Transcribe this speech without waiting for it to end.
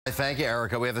Thank you,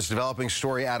 Erica. We have this developing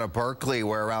story out of Berkeley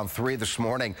where around 3 this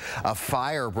morning, a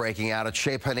fire breaking out at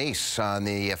Chez Panisse on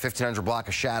the 1500 block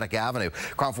of Shattuck Avenue.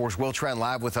 KRON 4's Will Tran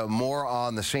live with more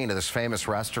on the scene of this famous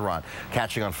restaurant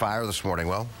catching on fire this morning.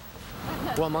 Will?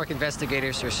 Well, Mark,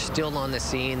 investigators are still on the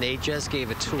scene. They just gave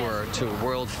a tour to a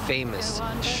world-famous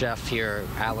chef here,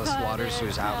 Alice Waters,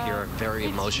 who's out here very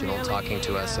emotional, talking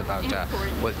to us about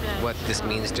what this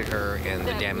means to her and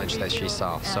the damage that she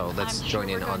saw. So let's join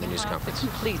in on the news conference.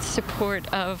 Complete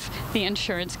support of the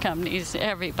insurance companies.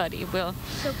 Everybody will.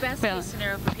 So best case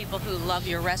scenario for people who love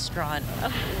your restaurant,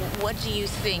 what do you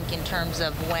think in terms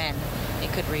of when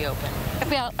it could reopen?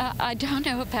 Well, I don't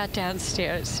know about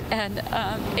downstairs, and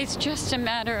it's just a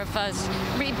matter of us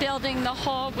rebuilding the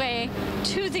hallway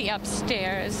to the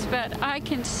upstairs, but I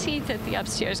can see that the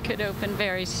upstairs could open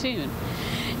very soon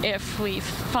if we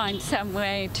find some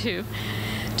way to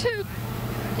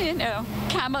you know,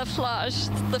 camouflage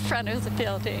the front of the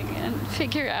building and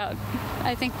figure out.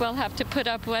 I think we'll have to put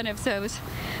up one of those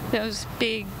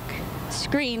big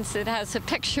screens that has a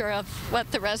picture of what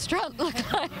the restaurant looks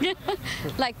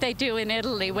like they do in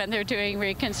Italy when they're doing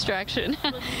reconstruction.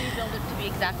 Will you build it to be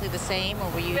exactly the same, or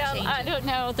will you change it? I don't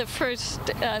know. The first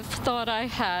thought I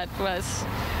had was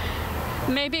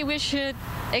maybe we should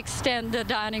extend the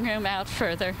dining room out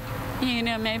further. You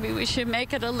know, maybe we should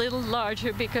make it a little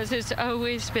larger because it's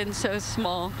always been so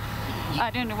small. I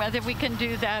don't know whether we can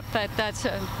do that, but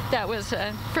that was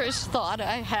a first thought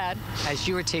I had. As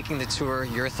you were taking the tour,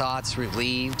 your thoughts,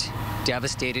 relieved,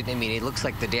 devastated? I mean, it looks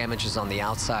like the damage is on the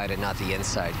outside and not the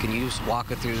inside. Can you just walk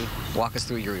us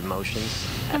through your emotions?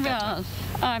 Well,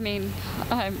 I mean,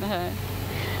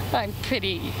 I'm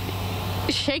pretty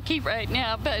shaky right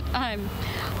now, but I'm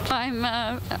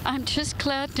just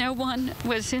glad no one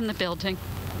was in the building.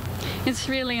 It's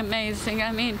really amazing.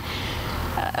 I mean,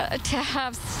 to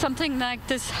have something like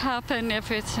this happen,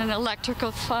 if it's an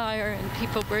electrical fire and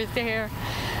people were there.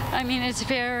 I mean, it's a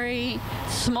very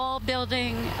small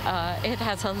building. It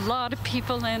has a lot of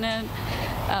people in it.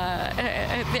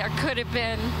 There could have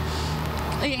been,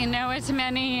 you know, as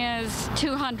many as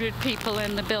 200 people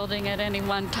in the building at any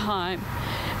one time.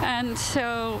 And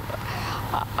so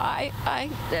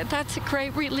that's a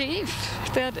great relief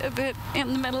that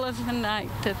in the middle of the night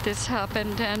that this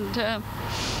happened. And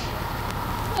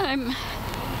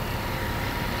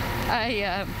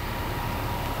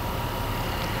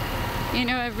you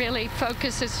know, it really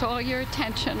focuses all your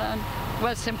attention on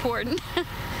what's important.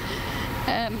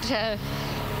 And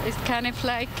it's kind of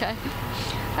like,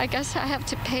 I guess I have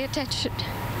to pay attention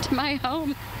to my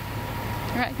home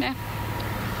right now.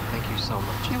 Thank you so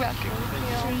much. You're welcome.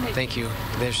 Thank you.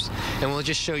 And we'll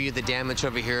just show you the damage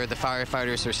over here. The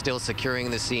firefighters are still securing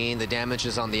the scene. The damage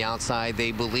is on the outside.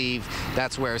 They believe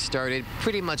that's where it started.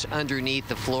 Pretty much underneath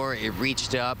the floor, it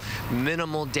reached up.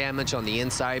 Minimal damage on the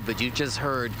inside, but you just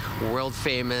heard world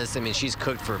famous. I mean, she's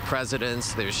cooked for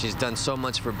presidents. She's done so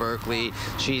much for Berkeley.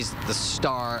 She's the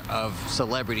star of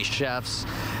celebrity chefs.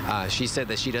 She said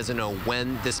that she doesn't know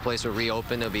when this place will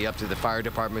reopen. It'll be up to the fire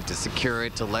department to secure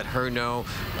it, to let her know.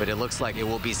 But it looks like it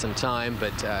will be some time.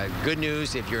 But good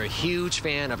news, if you're a huge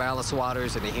fan of Alice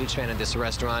Waters and a huge fan of this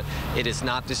restaurant, it is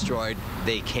not destroyed.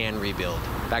 They can rebuild.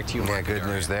 Back to you, Mark. Yeah, good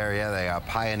news there. Yeah, they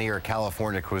pioneer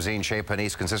California cuisine. Chez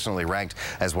Panisse consistently ranked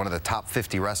as one of the top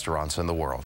 50 restaurants in the world.